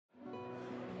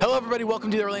everybody, welcome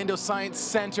to the Orlando Science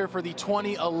Center for the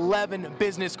 2011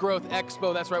 Business Growth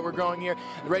Expo. That's right, we're growing here.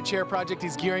 The Red Chair Project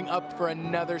is gearing up for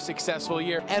another successful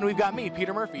year. And we've got me,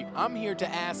 Peter Murphy. I'm here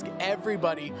to ask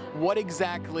everybody what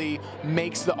exactly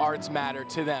makes the arts matter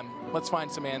to them. Let's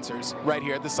find some answers right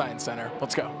here at the Science Center.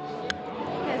 Let's go.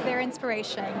 As their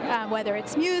inspiration, whether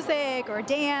it's music or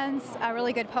dance, a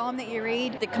really good poem that you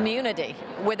read. The community.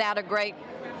 Without a great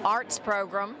arts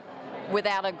program,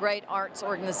 without a great arts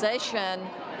organization,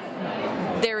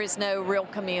 there is no real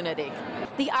community.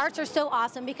 The arts are so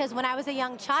awesome because when I was a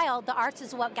young child, the arts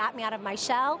is what got me out of my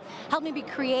shell, helped me be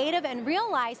creative and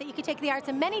realize that you can take the arts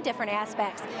in many different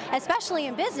aspects, especially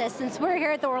in business, since we're here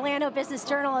at the Orlando Business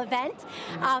Journal event,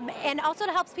 and also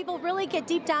to help people really get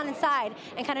deep down inside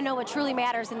and kind of know what truly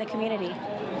matters in the community.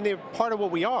 They're part of what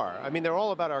we are. I mean, they're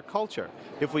all about our culture.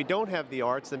 If we don't have the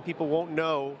arts, then people won't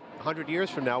know 100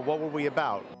 years from now what were we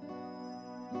about.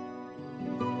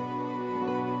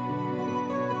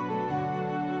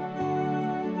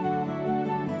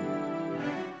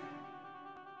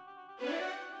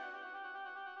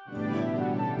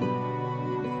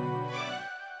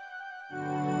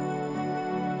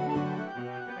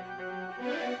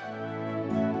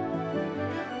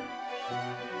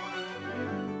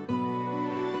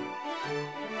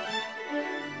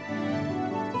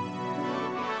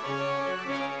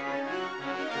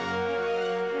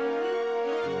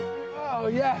 Oh,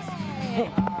 yes.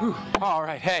 All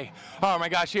right, hey. Oh my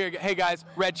gosh, hey guys,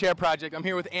 Red Chair Project. I'm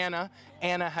here with Anna.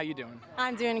 Anna, how you doing?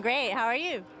 I'm doing great. How are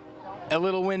you? A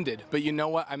little winded, but you know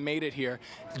what? I made it here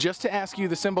just to ask you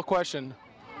the simple question,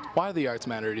 why do the arts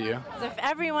matter to you? If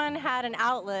everyone had an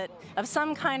outlet of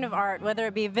some kind of art, whether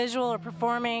it be visual or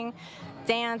performing,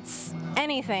 dance,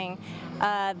 anything,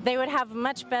 they would have a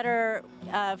much better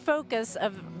focus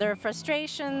of their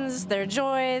frustrations, their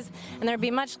joys, and there'd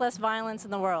be much less violence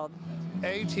in the world.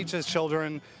 A teaches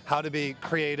children how to be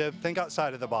creative, think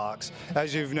outside of the box.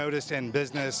 As you've noticed in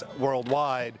business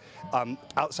worldwide,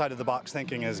 outside of the box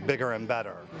thinking is bigger and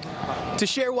better. To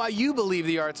share why you believe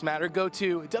the arts matter, go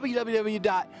to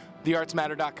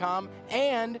www.theartsmatter.com,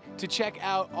 and to check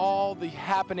out all the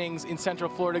happenings in Central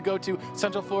Florida, go to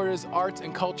Central Florida's Arts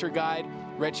and Culture Guide,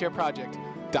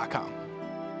 redchairproject.com.